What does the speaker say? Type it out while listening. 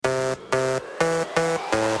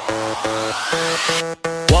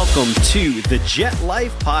Welcome to the Jet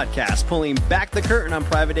Life Podcast, pulling back the curtain on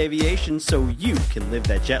private aviation so you can live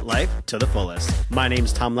that jet life to the fullest. My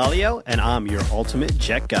name's Tom Lelio, and I'm your ultimate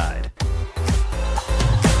jet guide.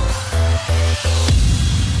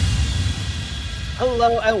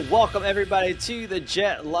 Hello and welcome everybody to the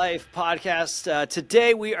Jet Life Podcast.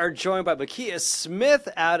 Today we are joined by Mickea Smith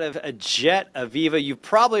out of JetAviva. You've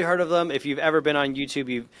probably heard of them. If you've ever been on YouTube,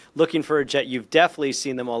 you're looking for a jet, you've definitely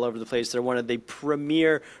seen them all over the place. They're one of the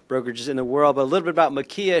premier brokerages in the world. But a little bit about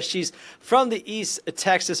Mickea. She's from the East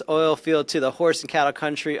Texas oil field to the horse and cattle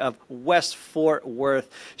country of West Fort Worth.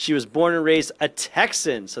 She was born and raised a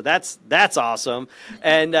Texan, so that's awesome.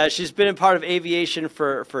 And she's been a part of aviation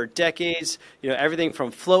for decades. You know, everything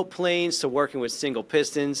from float planes to working with single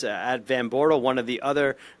pistons at Van Bortle, one of the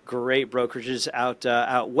other great brokerages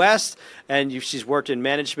out west. And she's worked in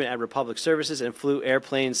management at Republic Services and flew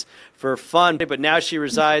airplanes for fun. But now she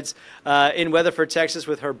resides in Weatherford, Texas,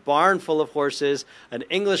 with her barn full of horses, an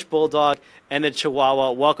English bulldog, and a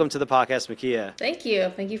Chihuahua. Welcome to the podcast, Mickea. Thank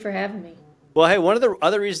you. Thank you for having me. Well, hey, one of the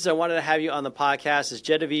other reasons I wanted to have you on the podcast is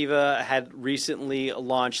JetAviva had recently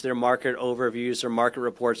launched their market overviews or market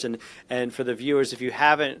reports. And for the viewers, if you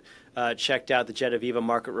haven't checked out the JetAviva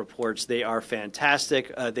market reports, they are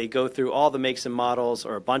fantastic. They go through all the makes and models,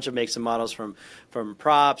 or a bunch of makes and models, from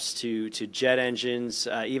props to jet engines,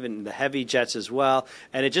 even the heavy jets as well.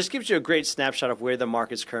 And it just gives you a great snapshot of where the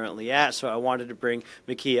market's currently at. So I wanted to bring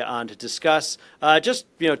Mickea on to discuss just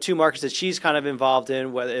two markets that she's kind of involved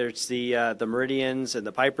in, whether it's the Meridians and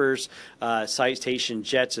the Pipers, Citation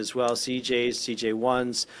jets as well, CJs,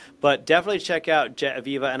 CJ1s. But definitely check out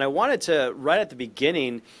JetAviva. And I wanted to, right at the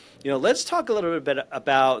beginning, let's talk a little bit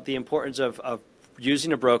about the importance of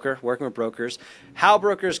using a broker, working with brokers, how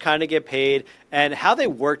brokers kind of get paid, and how they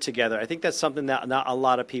work together. I think that's something that not a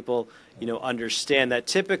lot of people understand, that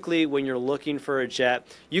typically when you're looking for a jet,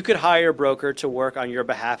 you could hire a broker to work on your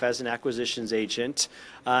behalf as an acquisitions agent.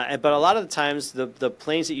 But a lot of the times, the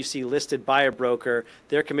planes that you see listed by a broker,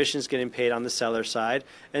 their commission is getting paid on the seller side.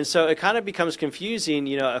 And so it kind of becomes confusing,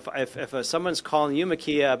 if someone's calling you,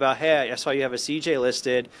 Mickea, about, hey, I saw you have a CJ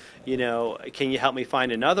listed, can you help me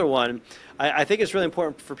find another one? I think it's really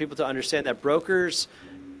important for people to understand that brokers,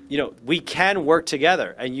 we can work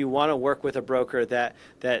together, and you want to work with a broker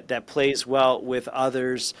that plays well with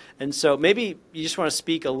others. And so maybe you just want to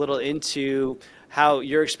speak a little into how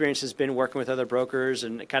your experience has been working with other brokers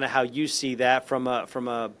and kind of how you see that from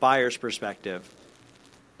a buyer's perspective.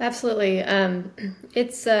 Absolutely.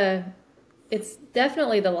 It's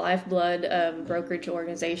definitely the lifeblood of brokerage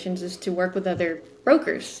organizations is to work with other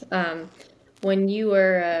brokers. When you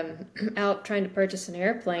are out trying to purchase an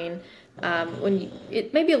airplane,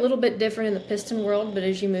 it may be a little bit different in the piston world, but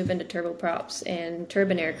as you move into turboprops and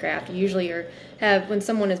turbine aircraft, you usually when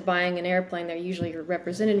someone is buying an airplane, they're usually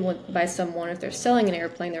represented by someone. If they're selling an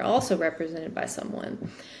airplane, they're also represented by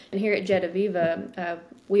someone. And here at JetAviva,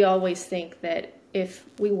 we always think that if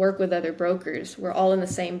we work with other brokers, we're all in the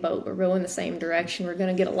same boat, we're rowing the same direction, we're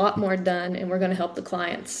going to get a lot more done, and we're going to help the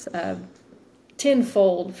clients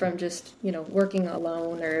tenfold from just working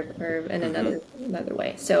alone or in another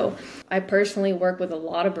way. So I personally work with a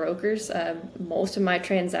lot of brokers. Most of my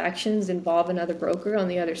transactions involve another broker on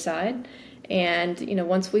the other side, and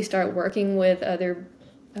once we start working with other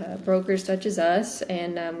brokers such as us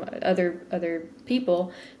and other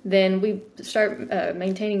people, then we start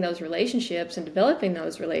maintaining those relationships and developing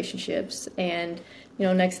those relationships. And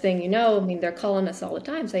next thing they're calling us all the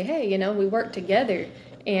time, say, hey, we work together.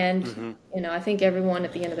 And, I think everyone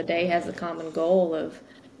at the end of the day has the common goal of,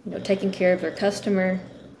 taking care of their customer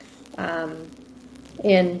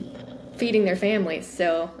and feeding their families.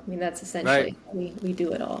 So, that's essentially right. We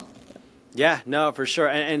do it all. Yeah, no, for sure.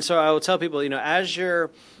 And so I will tell people, as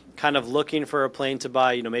you're kind of looking for a plane to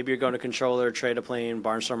buy, maybe you're going to Controller, Trade a Plane,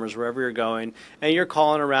 Barnstormers, wherever you're going, and you're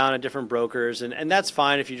calling around at different brokers, and that's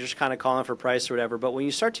fine if you're just kind of calling for price or whatever. But when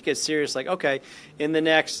you start to get serious, like, okay, in the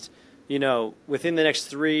next within the next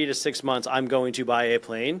 3 to 6 months, I'm going to buy a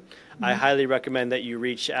plane. Mm-hmm. I highly recommend that you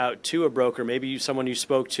reach out to a broker, maybe someone you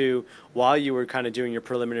spoke to while you were kind of doing your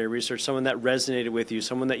preliminary research, someone that resonated with you,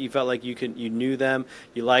 someone that you felt like you knew them,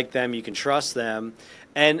 you liked them, you can trust them,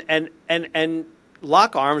 and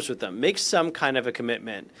lock arms with them. Make some kind of a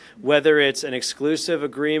commitment, whether it's an exclusive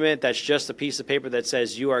agreement that's just a piece of paper that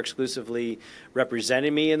says you are exclusively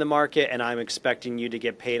representing me in the market and I'm expecting you to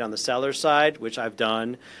get paid on the seller side, which I've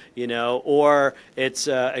done, or it's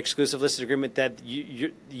an exclusive listed agreement that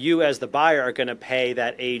you as the buyer are going to pay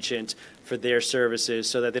that agent for their services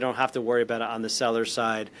so that they don't have to worry about it on the seller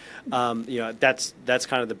side. That's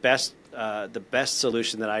kind of the best the best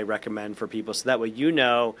solution that I recommend for people. So that way,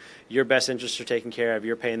 your best interests are taken care of.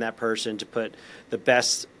 You're paying that person to put the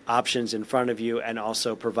best options in front of you, and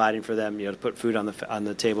also providing for them, to put food on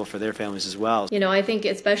the table for their families as well. I think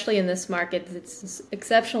especially in this market, it's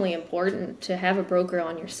exceptionally important to have a broker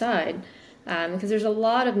on your side. Because there's a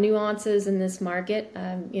lot of nuances in this market.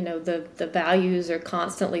 The values are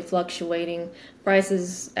constantly fluctuating.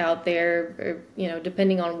 Prices out there,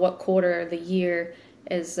 depending on what quarter of the year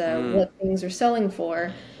is what things are selling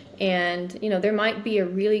for. And, there might be a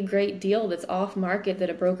really great deal that's off market that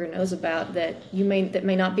a broker knows about that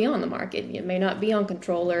may not be on the market. It may not be on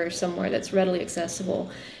Controller or somewhere that's readily accessible.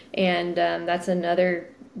 And that's another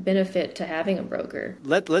benefit to having a broker.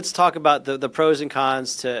 Let's talk about the pros and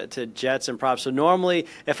cons to jets and props. So normally,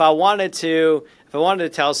 if I wanted to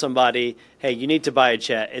tell somebody, hey, you need to buy a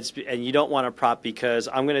jet, and you don't want a prop, because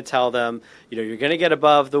I'm going to tell them, you're going to get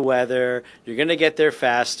above the weather, you're going to get there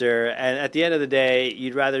faster, and at the end of the day,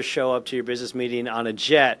 you'd rather show up to your business meeting on a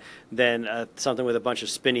jet than something with a bunch of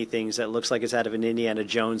spinny things that looks like it's out of an Indiana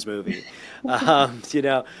Jones movie. On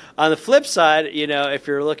the flip side, if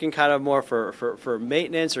you're looking kind of more for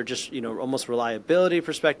maintenance or just, almost reliability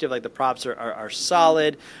perspective, like the props are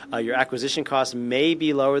solid. Your acquisition costs may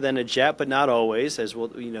be lower than a jet, but not always, as we'll,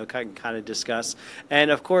 kind of discuss. And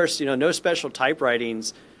of course, no special type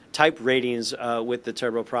ratings with the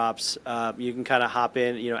turboprops. You can kind of hop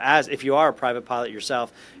in, as if you are a private pilot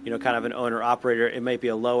yourself, kind of an owner operator, it might be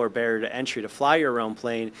a lower barrier to entry to fly your own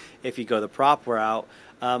plane if you go the prop route.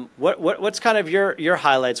 What's kind of your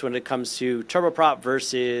highlights when it comes to turboprop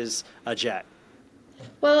versus a jet?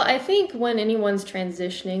 Well, I think when anyone's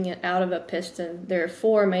transitioning out of a piston, there are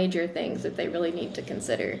 4 major things that they really need to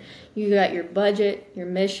consider. You got your budget, your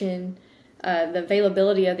mission, the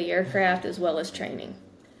availability of the aircraft, as well as training.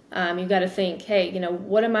 You've got to think, hey,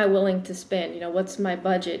 what am I willing to spend? What's my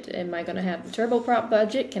budget? Am I going to have the turboprop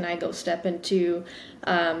budget? Can I go step into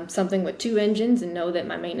something with 2 engines and know that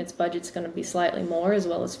my maintenance budget's going to be slightly more, as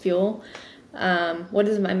well as fuel? What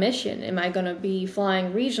is my mission? Am I going to be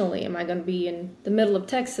flying regionally? Am I going to be in the middle of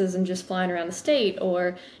Texas and just flying around the state?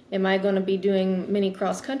 Or am I going to be doing many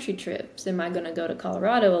cross-country trips? Am I going to go to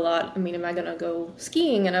Colorado a lot? Am I going to go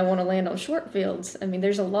skiing and I want to land on short fields?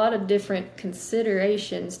 There's a lot of different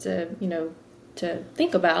considerations to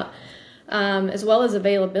think about, as well as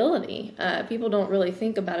availability. People don't really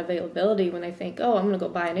think about availability when they think, oh, I'm going to go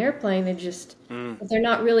buy an airplane. If they're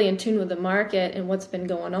not really in tune with the market and what's been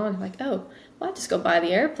going on, like, oh, well, I just go buy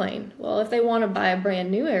the airplane. Well, if they want to buy a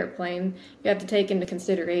brand new airplane, you have to take into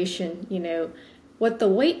consideration, what the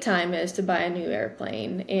wait time is to buy a new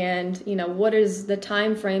airplane, and, what is the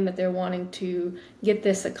time frame that they're wanting to get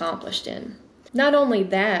this accomplished in. Not only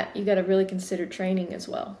that, you got to really consider training as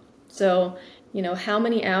well. So, how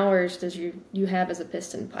many hours does you have as a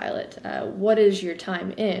piston pilot? What is your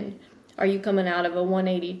time in? Are you coming out of a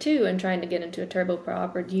 182 and trying to get into a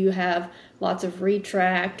turboprop, or do you have lots of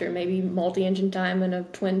retract or maybe multi-engine time in a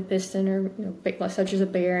twin piston, or such as a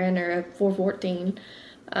Baron or a 414?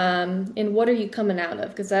 And what are you coming out of?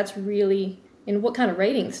 Because that's really, and what kind of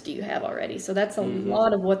ratings do you have already? So that's a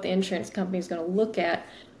lot of what the insurance company is going to look at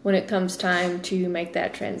when it comes time to make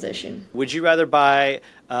that transition. Would you rather buy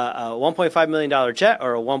a $1.5 million jet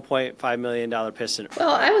or a $1.5 million piston?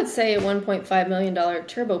 Well, I would say a $1.5 million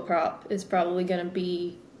turboprop is probably going to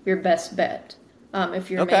be your best bet if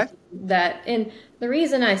you're making that. And the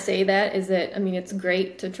reason I say that is that, it's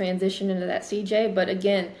great to transition into that CJ, but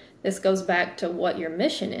again, this goes back to what your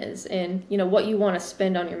mission is and, what you want to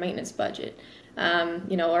spend on your maintenance budget.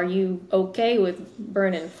 Are you okay with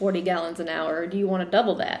burning 40 gallons an hour, or do you want to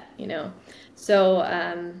double that, So,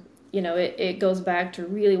 it goes back to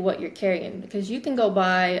really what you're carrying, because you can go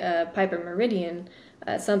buy a Piper Meridian,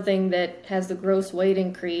 something that has the gross weight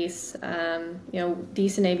increase,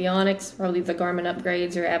 decent avionics, probably the Garmin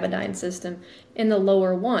upgrades or Avidyne system in the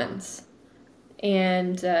lower ones.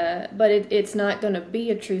 And, but it's not going to be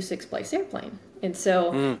a true 6-place airplane. And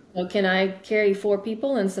so, can I carry 4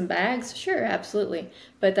 people and some bags? Sure, absolutely.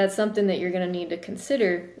 But that's something that you're going to need to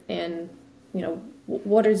consider. And,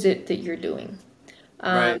 what is it that you're doing?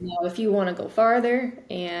 Right. Now, if you want to go farther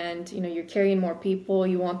and, you're carrying more people,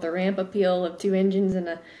 you want the ramp appeal of 2 engines and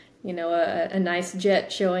a nice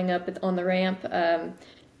jet showing up on the ramp,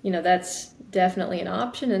 that's definitely an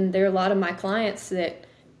option. And there are a lot of my clients that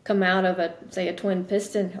come out of a twin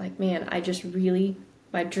piston, like, man,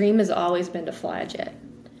 my dream has always been to fly a jet.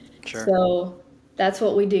 Sure. So that's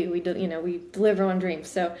what we do. We deliver on dreams.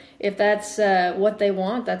 So if that's what they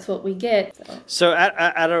want, that's what we get. So at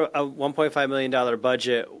a $1.5 million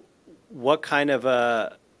budget, what kind of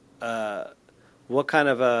a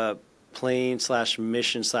plane slash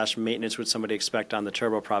mission slash maintenance would somebody expect on the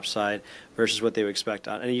turboprop side versus what they would expect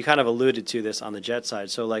on, and you kind of alluded to this on the jet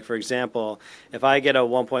side. So like, for example, if I have a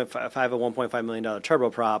 $1.5 million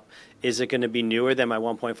turboprop, is it going to be newer than my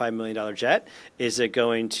 $1.5 million jet? Is it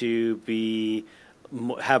going to be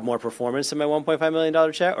have more performance than my $1.5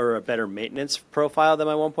 million jet, or a better maintenance profile than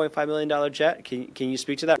my $1.5 million jet? Can you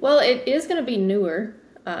speak to that? Well, it is going to be newer.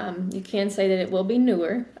 You can say that it will be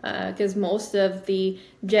newer because most of the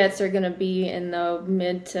jets are going to be in the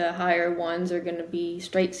mid to higher ones are going to be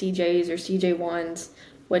straight CJs or CJ1s,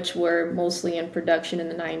 which were mostly in production in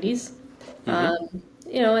the 90s. Mm-hmm.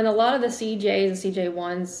 And a lot of the CJs and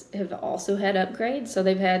CJ1s have also had upgrades. So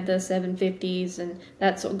they've had the 750s and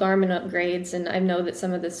that's Garmin upgrades. And I know that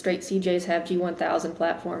some of the straight CJs have G1000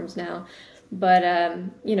 platforms now. But,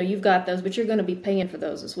 you've got those, but you're going to be paying for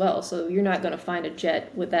those as well. So you're not going to find a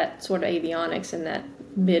jet with that sort of avionics in that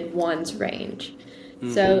mid-ones range.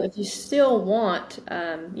 Mm-hmm. So if you still want,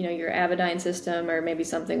 your Avidyne system or maybe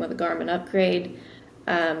something with a Garmin upgrade,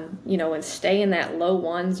 and stay in that low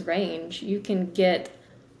ones range, you can get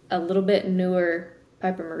a little bit newer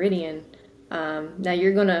Piper Meridian. Now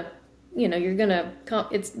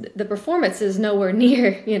it's the performance is nowhere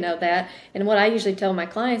near, that. And what I usually tell my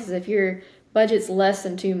clients is if your budget's less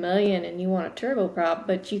than $2 million and you want a turboprop,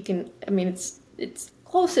 but you can, it's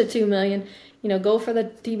close to $2 million, go for the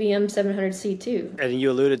TBM 700C2. And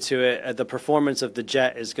you alluded to it, the performance of the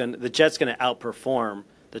jet's going to outperform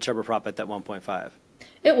the turboprop at that 1.5.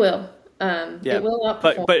 It will. It will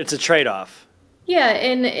outperform. But it's a trade-off. Yeah,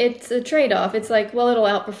 and it's a trade-off. It's like, well, it'll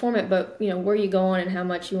outperform it, but, where you going and how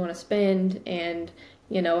much you want to spend and,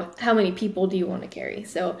 how many people do you want to carry?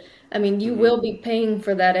 So, you will be paying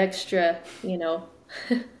for that extra, you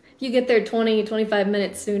get there 20, 25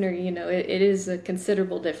 minutes sooner, it is a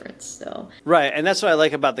considerable difference. So right, and that's what I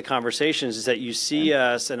like about the conversations is that you see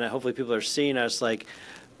us, and hopefully people are seeing us, like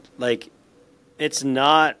it's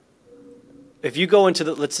not. If you go into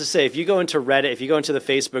let's just say, if you go into Reddit, if you go into the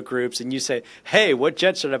Facebook groups and you say, hey, what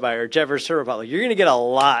jet should I buy, or jet versus turboprop, you're going to get a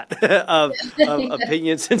lot of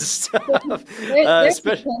opinions and stuff. There's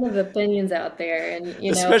a ton of opinions out there. And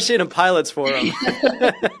especially in a pilot's forum.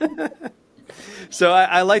 So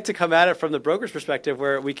I like to come at it from the broker's perspective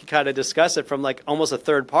where we can kind of discuss it from like almost a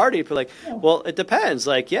third party. But well, it depends.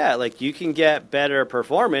 You can get better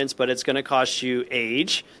performance, but it's going to cost you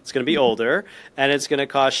age. It's going to be older, and it's going to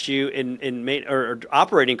cost you in or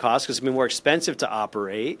operating costs because it's going to be more expensive to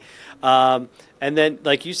operate. And then,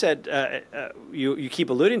 like you said, you keep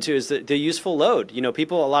alluding to is the useful load.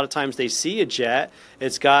 People a lot of times they see a jet.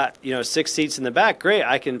 It's got 6 seats in the back. Great,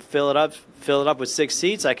 I can fill it up with 6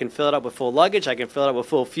 seats. I can fill it up with full luggage. I can fill it up with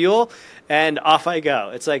full fuel, and off I go.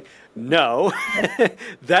 It's like, no,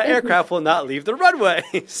 that aircraft will not leave the runway.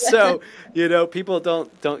 So people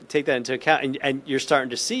don't take that into account, and you're starting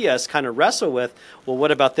to see us kind of wrestle with, well,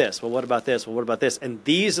 what about this? Well, what about this? Well, what about this? And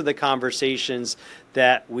these are the conversations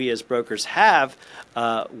that we as brokers have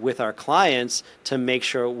with our clients to make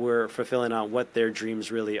sure we're fulfilling on what their dreams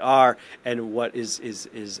really are and what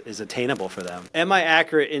is attainable for them. Am I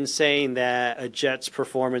accurate in saying that a jet's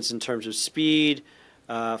performance in terms of speed,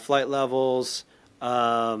 flight levels,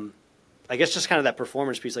 I guess just kind of that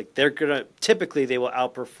performance piece, like they will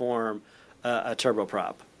outperform a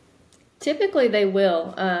turboprop? Typically they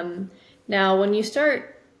will. Now, when you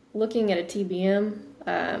start looking at a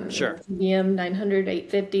TBM, sure. TBM 900,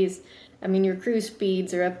 850s, your cruise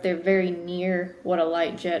speeds are up there very near what a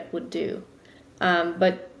light jet would do.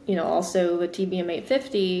 But also the TBM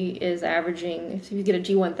 850 is averaging, if you get a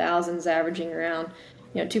G1000, is averaging around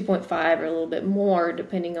 2.5 or a little bit more,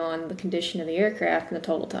 depending on the condition of the aircraft and the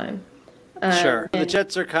total time. Sure. The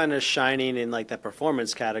jets are kind of shining in like that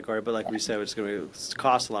performance category, but like we said, it's going to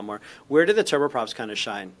cost a lot more. Where do the turboprops kind of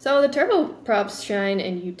shine? So the turboprops shine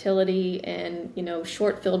in utility and,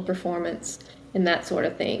 short field performance and that sort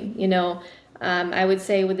of thing. I would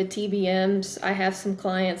say with the TBMs, I have some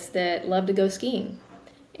clients that love to go skiing.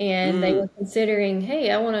 And they were considering, hey,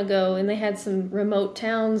 I want to go, and they had some remote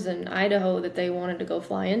towns in Idaho that they wanted to go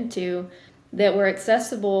fly into that were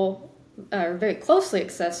accessible, or very closely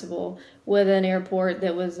accessible, with an airport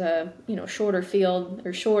that was a shorter field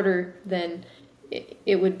or shorter than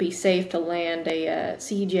it would be safe to land a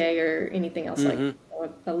CJ or anything else like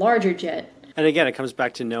a larger jet. And again, it comes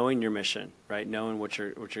back to knowing your mission, right? Knowing what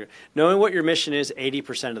your mission is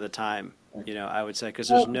 80% of the time. I would say, because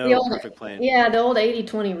there's no perfect plan. Yeah, the old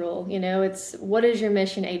 80-20 rule. It's what is your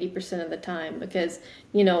mission 80% of the time? Because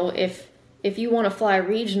if you want to fly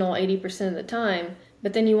regional 80% of the time,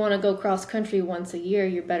 but then you want to go cross country once a year,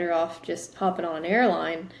 you're better off just hopping on an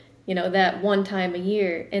airline, that one time a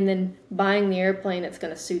year, and then buying the airplane that's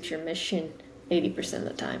going to suit your mission 80% of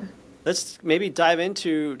the time. Let's maybe dive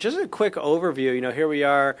into just a quick overview. Here we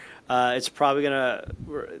are. It's probably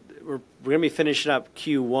we're gonna be finishing up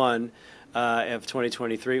Q1 of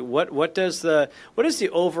 2023. What does the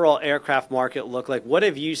overall aircraft market look like? What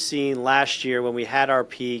have you seen last year when we had our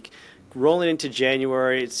peak? Rolling into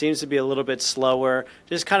January, it seems to be a little bit slower.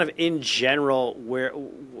 Just kind of in general,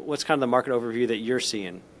 what's kind of the market overview that you're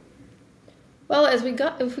seeing? Well, if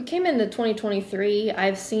we came into 2023,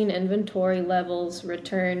 I've seen inventory levels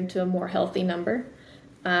return to a more healthy number.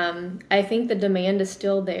 I think the demand is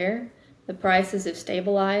still there. The prices have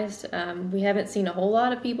stabilized. We haven't seen a whole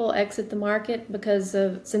lot of people exit the market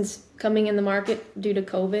since coming in the market due to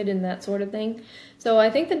COVID and that sort of thing. So I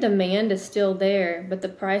think the demand is still there, but the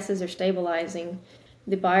prices are stabilizing.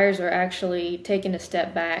 The buyers are actually taking a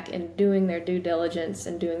step back and doing their due diligence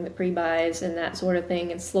and doing the pre-buys and that sort of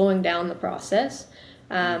thing and slowing down the process.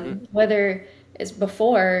 Whether it's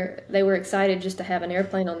before, they were excited just to have an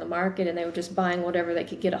airplane on the market and they were just buying whatever they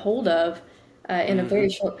could get a hold of in a very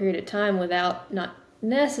short period of time without not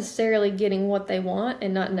necessarily getting what they want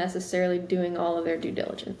and not necessarily doing all of their due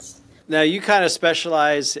diligence. Now, you kind of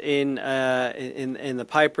specialize in the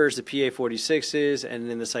Pipers, the PA-46s,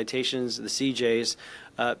 and in the Citations, the CJs.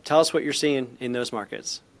 Tell us what you're seeing in those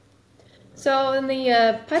markets. So in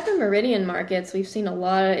the Piper Meridian markets, we've seen a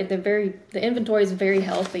lot of the inventory is very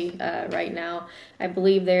healthy right now. I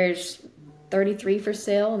believe there's 33 for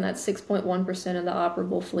sale, and that's 6.1% of the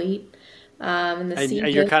operable fleet. And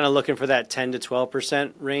you're kind of looking for that 10 to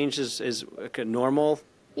 12% range is normal.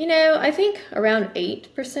 I think around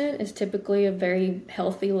 8% is typically a very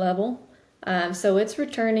healthy level. So it's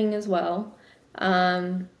returning as well.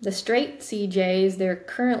 The straight CJs, they're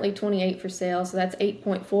currently 28 for sale, so that's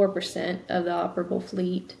 8.4% of the operable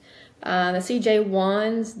fleet. The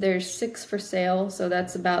CJ1s, there's 6 for sale, so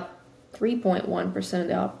that's about 3.1% of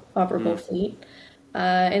the operable fleet.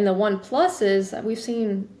 And the 1+s, we've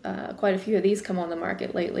seen quite a few of these come on the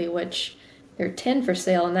market lately, which they're 10 for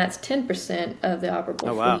sale, and that's 10% of the operable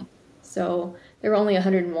fleet. Wow. So there were only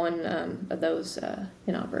 101 of those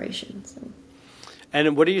in operation. So.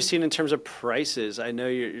 And what are you seeing in terms of prices? I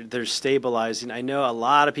know they're stabilizing. I know a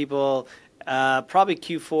lot of people, probably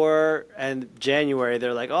Q4 and January,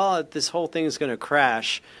 they're like, oh, this whole thing is going to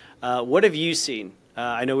crash. What have you seen?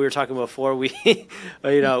 I know we were talking before we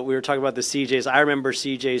were talking about the CJs. I remember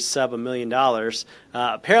CJs sub $1 million.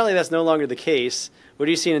 Apparently that's no longer the case. What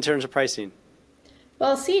are you seeing in terms of pricing?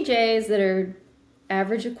 Well, CJs that are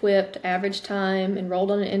average equipped, average time, enrolled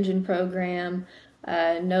on an engine program,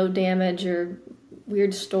 no damage or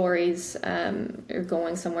weird stories, are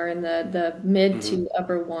going somewhere in the mid to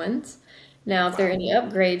upper ones. Now, if there are any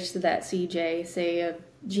upgrades to that CJ, say a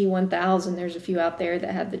G1000, there's a few out there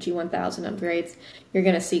that have the G1000 upgrades, you're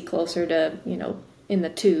going to see closer to, in the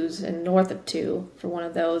 2s and north of 2 for one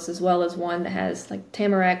of those, as well as one that has like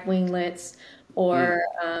Tamarack winglets or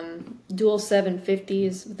dual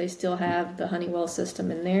 750s, but they still have the Honeywell system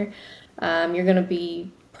in there. You're going to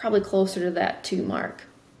be probably closer to that 2 mark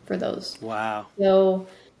for those. Wow. So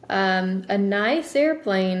a nice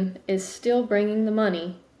airplane is still bringing the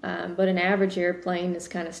money, but an average airplane is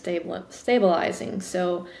kind of stabilizing.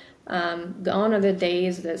 So gone are the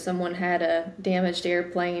days that someone had a damaged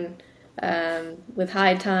airplane with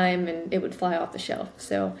high time and it would fly off the shelf.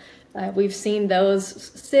 So we've seen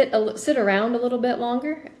those sit around a little bit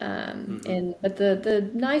longer, but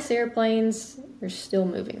the nice airplanes are still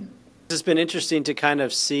moving. It's been interesting to kind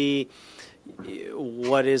of see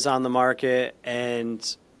what is on the market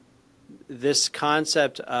and this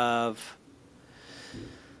concept of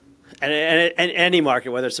and any market,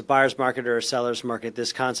 whether it's a buyer's market or a seller's market,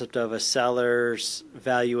 this concept of a seller's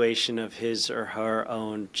valuation of his or her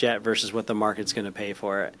own jet versus what the market's going to pay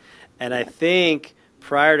for it. And I think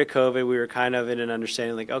prior to COVID, we were kind of in an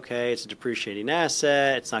understanding like, okay, it's a depreciating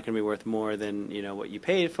asset. It's not going to be worth more than, what you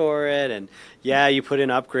paid for it. And yeah, you put in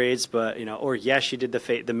upgrades, but, or yes, you did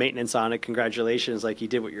the maintenance on it. Congratulations. Like you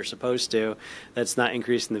did what you're supposed to. That's not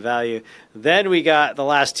increasing the value. Then we got the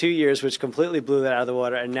last 2 years, which completely blew that out of the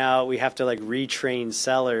water. And now we have to like retrain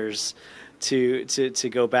sellers to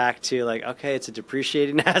go back to like, okay, it's a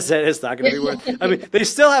depreciating asset. It's not going to be worth. I mean, they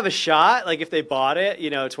still have a shot. Like if they bought it,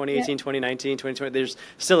 2018, 2019, 2020, there's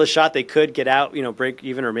still a shot they could get out, break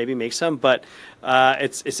even or maybe make some. But I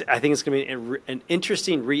think it's going to be an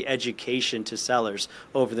interesting re-education to sellers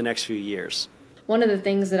over the next few years. One of the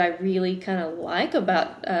things that I really kind of like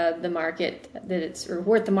about the market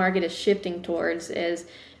where the market is shifting towards is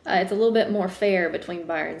it's a little bit more fair between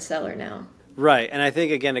buyer and seller now. Right. And I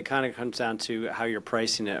think, again, it kind of comes down to how you're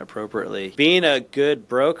pricing it appropriately. Being a good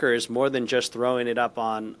broker is more than just throwing it up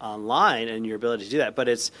online and your ability to do that, but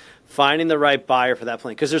it's finding the right buyer for that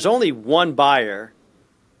plane. Because there's only one buyer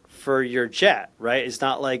for your jet, right? It's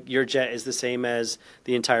not like your jet is the same as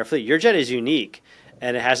the entire fleet. Your jet is unique,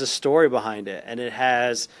 and it has a story behind it, and it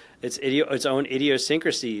has its own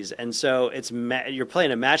idiosyncrasies. And so you're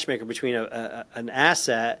playing a matchmaker between an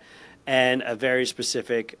asset and a very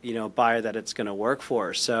specific, buyer that it's going to work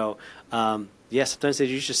for. So, sometimes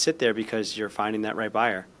you just sit there because you're finding that right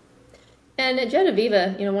buyer. And at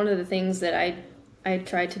JetAviva, one of the things that I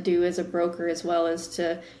try to do as a broker as well is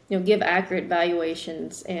to, give accurate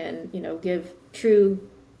valuations and, give true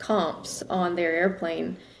comps on their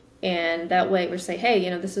airplane. And that way we say, hey,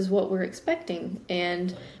 this is what we're expecting.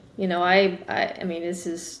 And, there's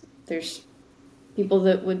people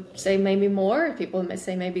that would say maybe more, people may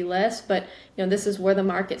say maybe less, but this is where the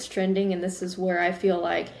market's trending, and this is where I feel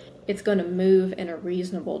like it's going to move in a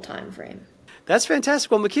reasonable time frame. That's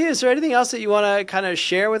fantastic. Well, Mickea, is there anything else that you want to kind of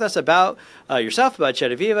share with us about yourself, about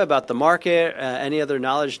JetAviva, about the market, any other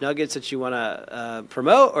knowledge nuggets that you want to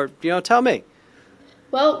promote, or tell me?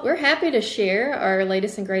 Well, we're happy to share our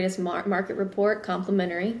latest and greatest market report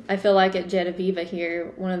complimentary. I feel like at JetAviva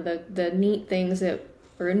here, one of the neat things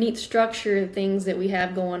or neat structure things that we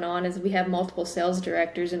have going on is we have multiple sales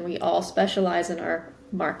directors, and we all specialize in our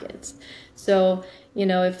markets. So,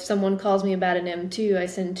 if someone calls me about an M2, I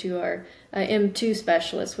send to our M2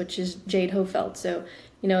 specialist, which is Jade Hofeld. So,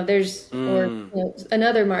 there's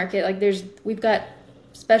another market, we've got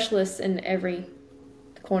specialists in every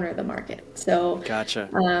corner of the market. So,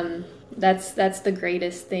 gotcha. That's the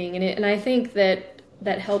greatest thing, and I think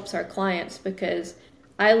that helps our clients because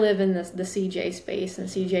I live in the CJ space, and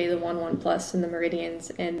CJ, the 11 Plus and the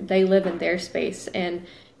Meridians, and they live in their space. And,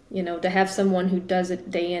 to have someone who does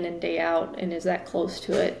it day in and day out and is that close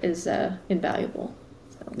to it is invaluable.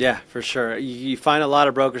 So. Yeah, for sure. You find a lot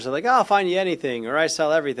of brokers that are like, I'll find you anything, or I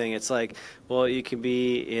sell everything. It's like, well, you can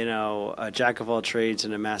be, a jack of all trades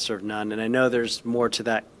and a master of none. And I know there's more to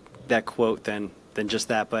that quote than just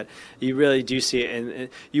that, but you really do see it. And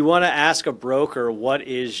you want to ask a broker, what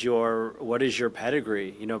is your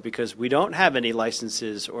pedigree? Because we don't have any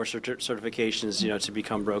licenses or certifications, to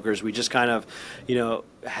become brokers. We just kind of,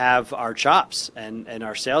 have our chops and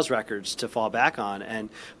our sales records to fall back on. And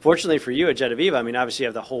fortunately for you at JetAviva, obviously you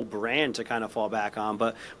have the whole brand to kind of fall back on,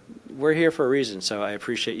 but we're here for a reason. So I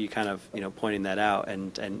appreciate you kind of, pointing that out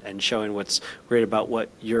and showing what's great about what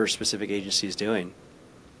your specific agency is doing.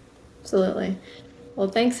 Absolutely. Well,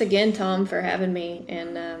 thanks again, Tom, for having me,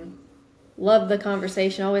 and love the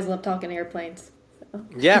conversation. Always love talking airplanes. So.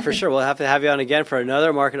 Yeah, for sure. We'll have to have you on again for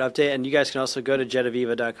another market update, and you guys can also go to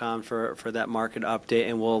jetaviva.com for that market update,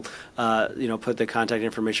 and we'll put the contact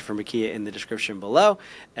information for Mickea in the description below.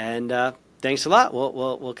 And thanks a lot.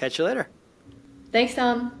 We'll catch you later. Thanks,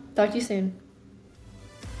 Tom. Talk to you soon.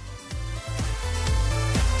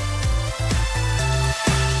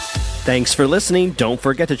 Thanks for listening. Don't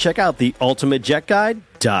forget to check out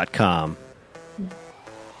theultimatejetguide.com.